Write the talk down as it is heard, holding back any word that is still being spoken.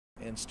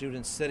And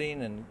students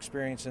sitting and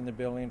experiencing the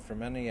building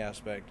from any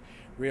aspect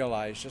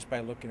realize just by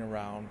looking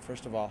around,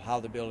 first of all, how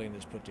the building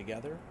is put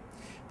together.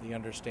 They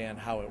understand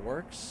how it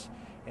works,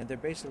 and they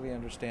basically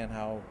understand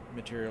how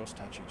materials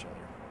touch each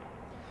other.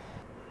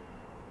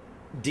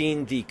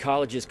 Dean, the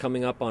college is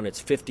coming up on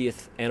its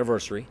 50th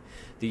anniversary.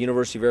 The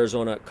University of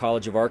Arizona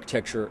College of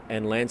Architecture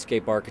and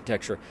Landscape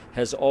Architecture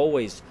has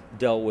always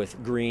dealt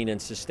with green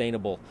and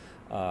sustainable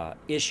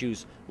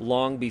issues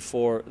long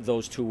before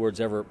those two words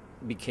ever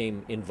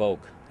became in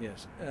vogue.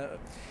 Yes.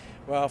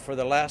 Well, for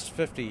the last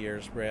 50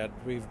 years, Brad,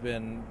 we've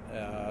been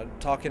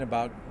talking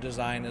about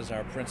design as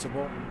our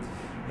principle.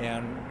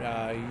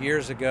 And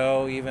years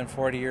ago, even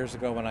 40 years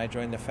ago when I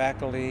joined the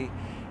faculty,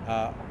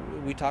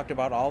 we talked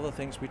about all the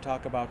things we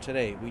talk about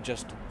today. We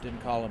just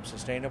didn't call them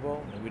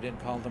sustainable, and we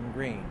didn't call them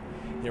green.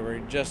 They were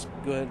just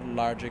good,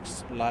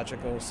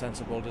 logical,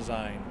 sensible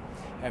design,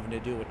 having to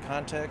do with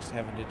context,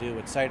 having to do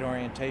with site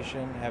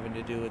orientation, having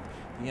to do with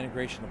the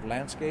integration of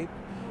landscape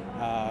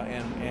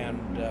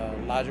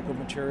and logical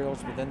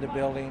materials within the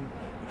building,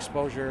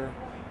 exposure,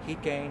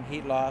 heat gain,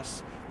 heat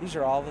loss. These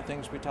are all the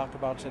things we talk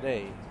about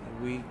today.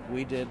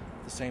 We did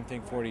the same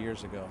thing 40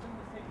 years ago.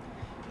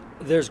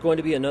 There's going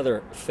to be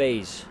another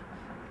phase,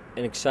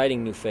 an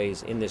exciting new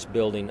phase in this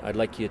building. I'd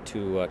like you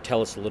to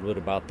tell us a little bit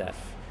about that.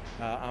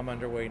 I'm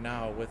underway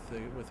now with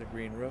the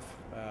green roof.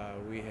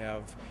 We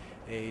have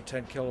a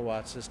 10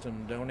 kilowatt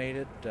system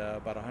donated,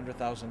 about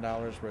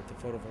 $100,000 worth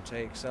of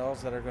photovoltaic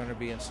cells that are going to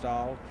be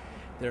installed.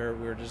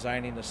 We're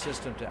designing a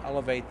system to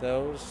elevate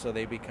those so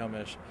they become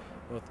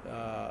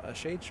a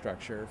shade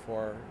structure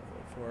for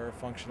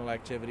functional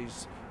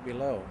activities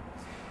below.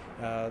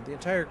 The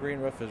entire green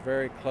roof is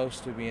very close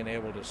to being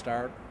able to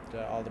start.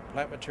 All the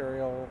plant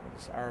materials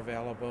are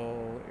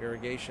available,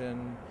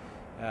 irrigation,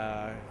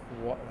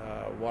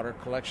 water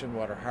collection,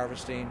 water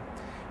harvesting.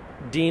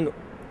 Dean,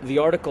 the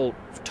article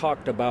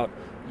talked about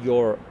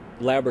your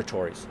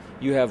laboratories.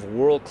 You have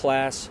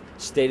world-class,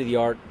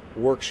 state-of-the-art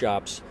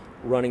workshops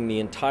running the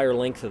entire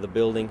length of the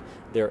building.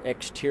 They're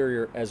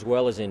exterior as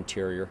well as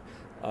interior.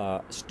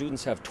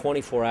 Students have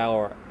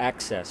 24-hour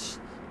access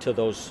to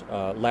those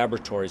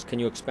laboratories. Can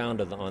you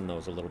expound on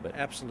those a little bit?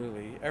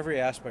 Absolutely. Every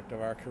aspect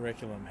of our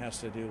curriculum has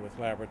to do with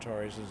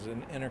laboratories, is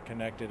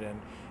interconnected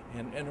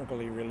and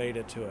integrally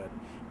related to it.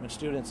 When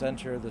students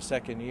enter the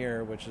second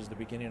year, which is the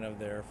beginning of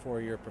their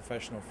 4-year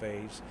professional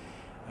phase,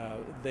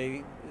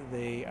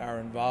 they are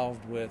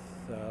involved with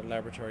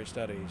laboratory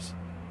studies.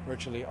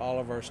 Virtually all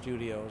of our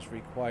studios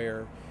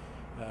require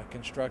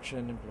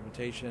construction,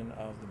 implementation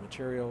of the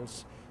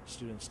materials.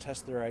 Students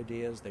test their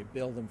ideas, they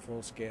build them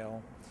full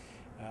scale.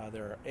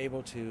 They're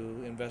able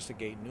to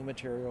investigate new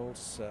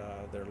materials.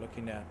 They're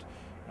looking at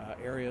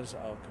areas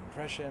of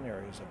compression,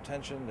 areas of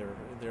tension.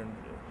 They're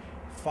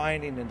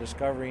finding and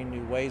discovering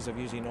new ways of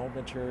using old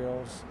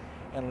materials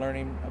and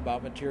learning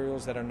about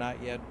materials that are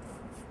not yet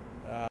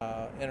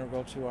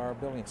integral to our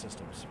building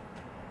systems.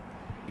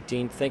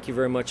 Dean, thank you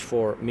very much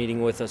for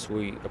meeting with us.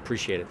 We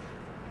appreciate it.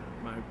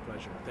 My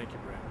pleasure. Thank you,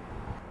 Brad.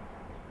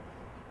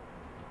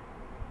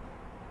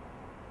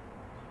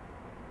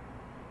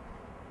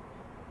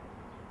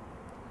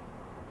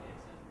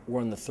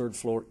 We're on the third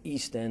floor,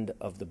 east end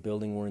of the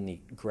building. We're in the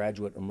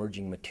Graduate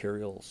Emerging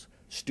Materials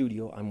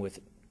studio. I'm with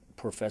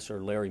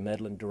Professor Larry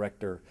Medlin,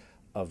 Director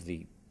of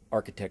the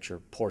Architecture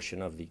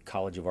portion of the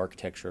College of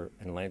Architecture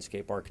and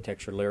Landscape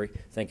Architecture. Larry,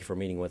 thank you for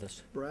meeting with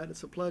us. Brad,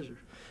 it's a pleasure.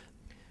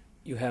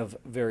 You have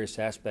various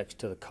aspects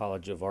to the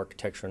College of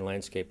Architecture and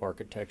Landscape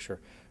Architecture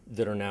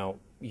that are now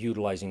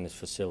utilizing this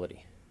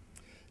facility.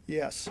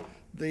 Yes.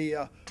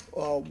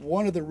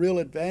 One of the real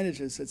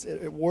advantages is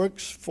it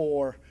works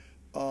for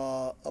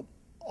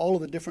all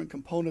of the different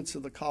components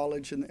of the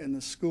college and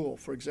the school.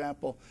 For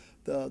example,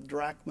 the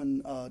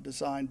Drachman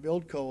Design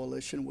Build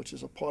Coalition, which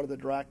is a part of the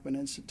Drachman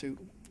Institute,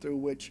 through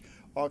which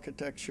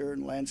architecture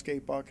and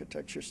landscape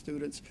architecture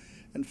students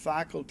and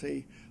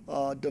faculty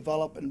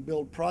develop and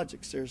build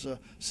projects. There's a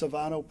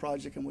Savano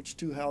project in which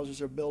 2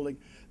 houses are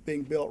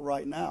being built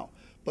right now.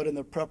 But in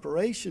the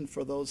preparation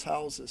for those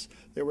houses,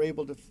 they were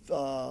able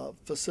to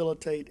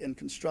facilitate and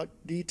construct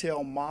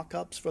detailed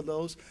mock-ups for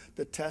those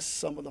to test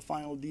some of the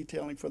final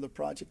detailing for the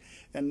project.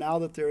 And now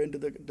that they're into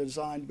the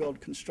design,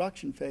 build,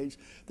 construction phase,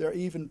 they're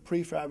even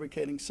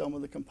prefabricating some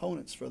of the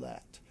components for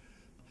that.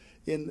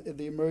 In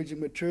the Emerging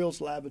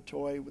Materials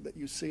Laboratory that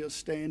you see us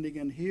standing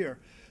in here,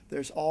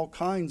 there's all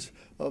kinds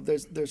of,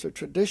 there's a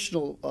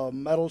traditional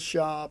metal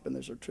shop and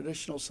there's a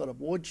traditional sort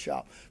of wood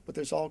shop, but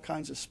there's all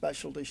kinds of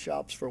specialty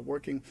shops for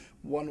working.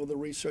 One of the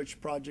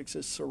research projects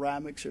is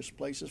ceramics. There's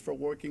places for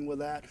working with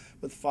that,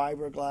 with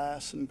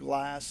fiberglass and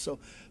glass. So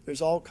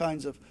there's all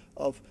kinds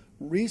of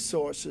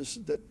resources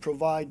that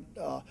provide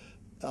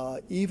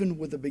even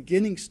with the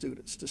beginning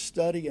students to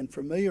study and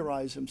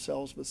familiarize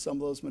themselves with some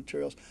of those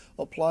materials,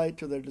 apply it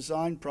to their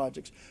design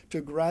projects, to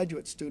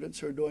graduate students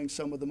who are doing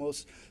some of the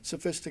most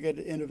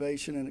sophisticated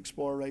innovation and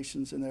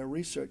explorations in their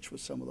research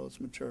with some of those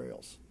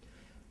materials.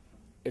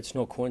 It's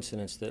no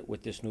coincidence that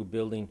with this new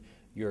building,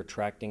 you're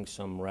attracting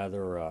some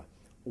rather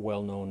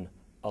well-known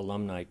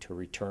alumni to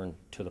return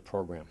to the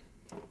program.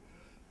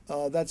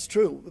 That's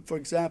true. For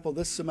example,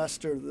 this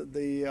semester,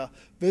 the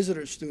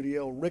visitor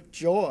studio, Rick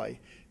Joy,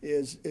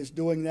 is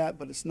doing that,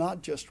 but it's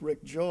not just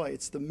Rick Joy.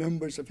 It's the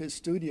members of his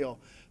studio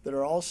that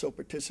are also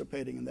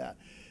participating in that.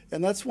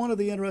 And that's one of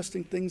the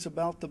interesting things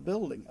about the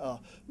building.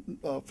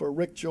 For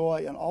Rick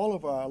Joy and all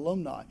of our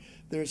alumni,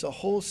 there's a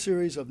whole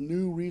series of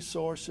new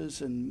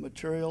resources and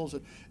materials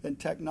and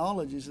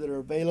technologies that are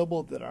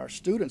available that our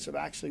students have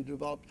actually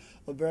developed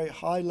a very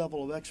high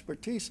level of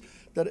expertise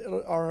that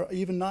are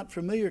even not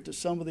familiar to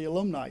some of the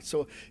alumni.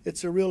 So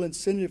it's a real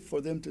incentive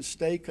for them to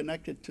stay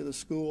connected to the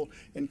school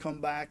and come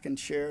back and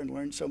share and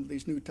learn some of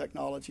these new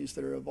technologies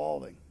that are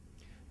evolving.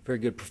 Very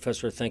good,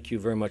 Professor. Thank you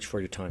very much for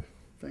your time.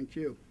 Thank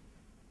you.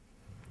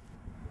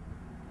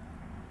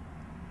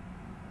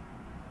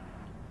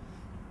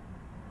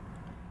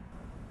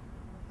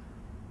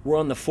 We're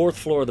on the 4th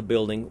floor of the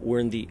building. We're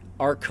in the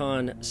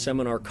Archon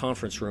Seminar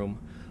Conference Room.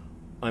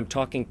 I'm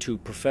talking to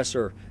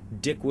Professor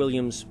Dick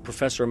Williams,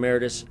 Professor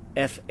Emeritus,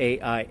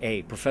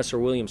 FAIA. Professor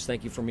Williams,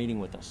 thank you for meeting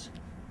with us.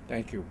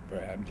 Thank you,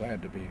 Brad. I'm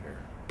glad to be here.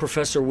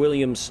 Professor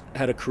Williams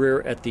had a career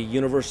at the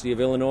University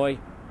of Illinois,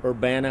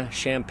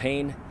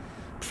 Urbana-Champaign.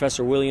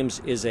 Professor Williams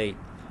is a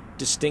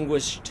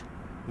distinguished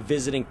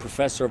visiting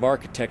professor of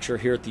architecture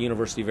here at the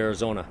University of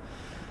Arizona.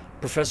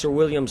 Professor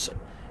Williams,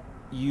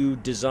 you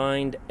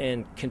designed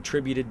and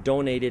contributed,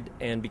 donated,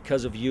 and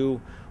because of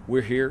you,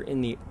 we're here in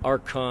the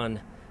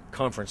Archon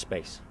conference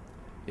space.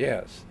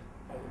 Yes,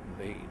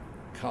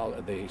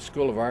 the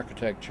School of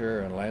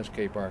Architecture and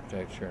Landscape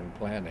Architecture and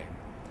Planning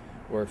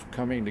were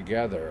coming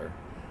together,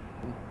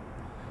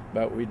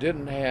 but we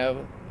didn't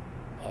have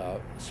a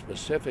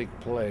specific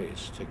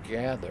place to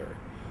gather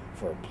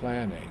for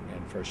planning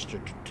and for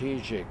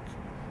strategic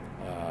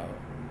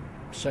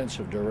sense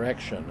of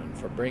direction and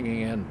for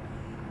bringing in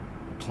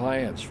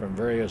clients from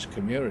various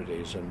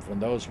communities and from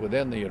those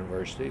within the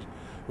universities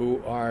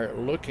who are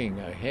looking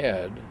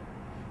ahead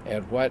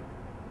at what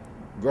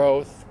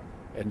growth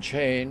and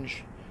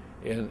change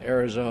in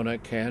Arizona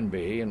can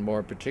be, and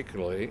more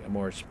particularly,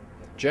 more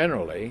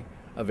generally,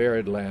 of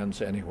arid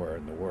lands anywhere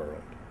in the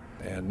world.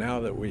 And now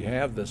that we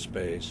have the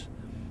space,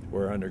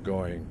 we're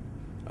undergoing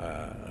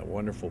a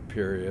wonderful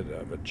period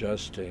of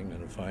adjusting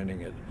and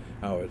finding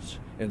how it's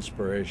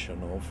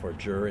inspirational for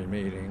jury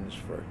meetings,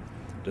 for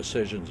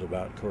decisions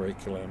about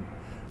curriculum.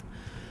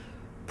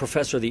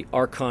 Professor, the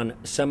Archon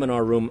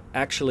Seminar Room,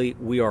 actually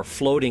we are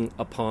floating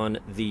upon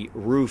the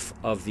roof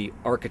of the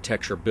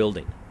architecture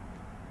building.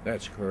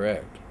 That's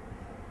correct.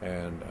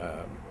 And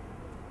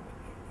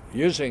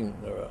using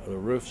the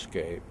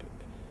roofscape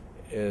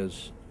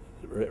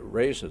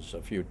raises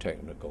a few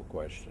technical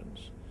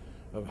questions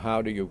of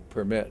how do you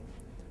permit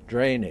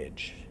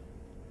drainage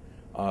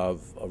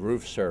of a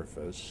roof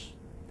surface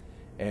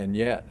and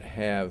yet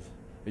have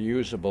a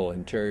usable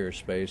interior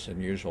space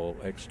and usable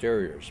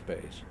exterior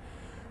space.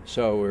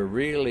 So we're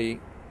really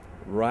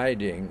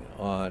riding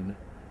on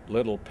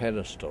little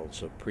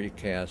pedestals of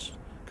precast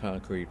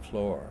concrete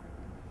floor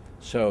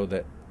so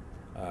that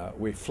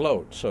we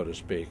float, so to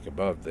speak,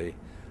 above the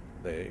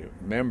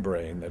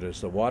membrane that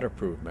is the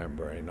waterproof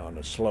membrane on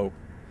a slope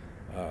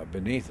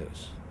beneath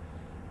us.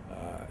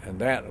 And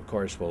that, of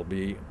course, will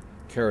be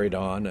carried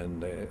on in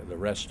the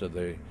rest of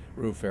the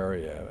roof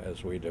area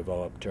as we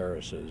develop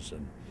terraces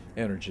and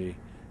energy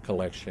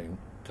collecting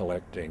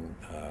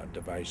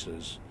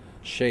devices,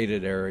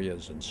 shaded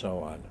areas, and so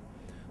on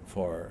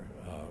for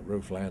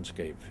roof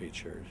landscape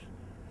features.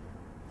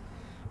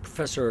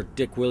 Professor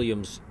Dick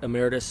Williams,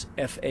 Emeritus,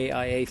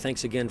 FAIA,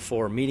 thanks again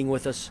for meeting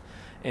with us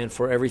and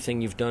for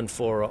everything you've done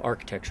for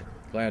architecture.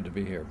 Glad to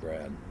be here,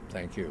 Brad.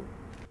 Thank you.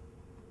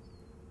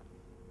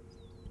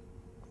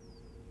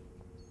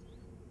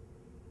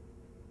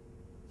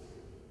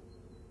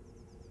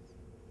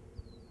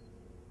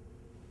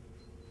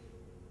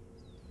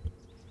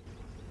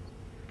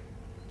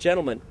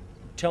 Gentlemen,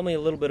 tell me a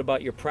little bit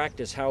about your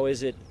practice. How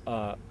is it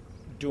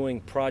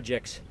doing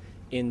projects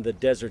in the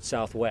desert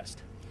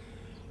Southwest?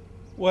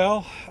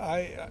 Well,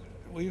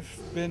 we've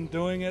been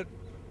doing it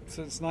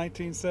since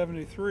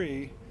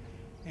 1973,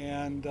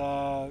 and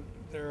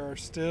there are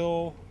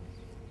still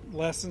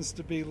lessons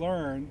to be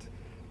learned,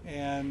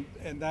 and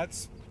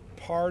that's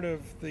part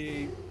of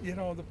the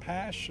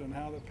passion,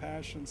 how the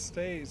passion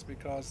stays,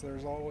 because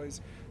there's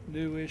always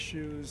new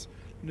issues,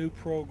 new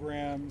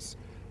programs,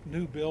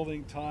 new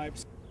building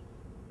types.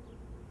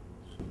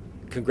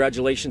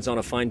 Congratulations on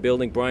a fine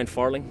building, Brian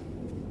Farling.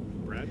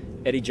 Brad.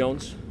 Eddie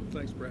Jones.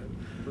 Thanks, Brad.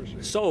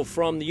 Appreciate it. So,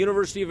 from the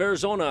University of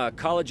Arizona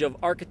College of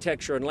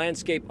Architecture and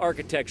Landscape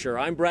Architecture,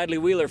 I'm Bradley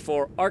Wheeler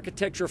for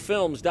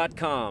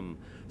architecturefilms.com.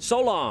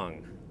 So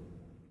long.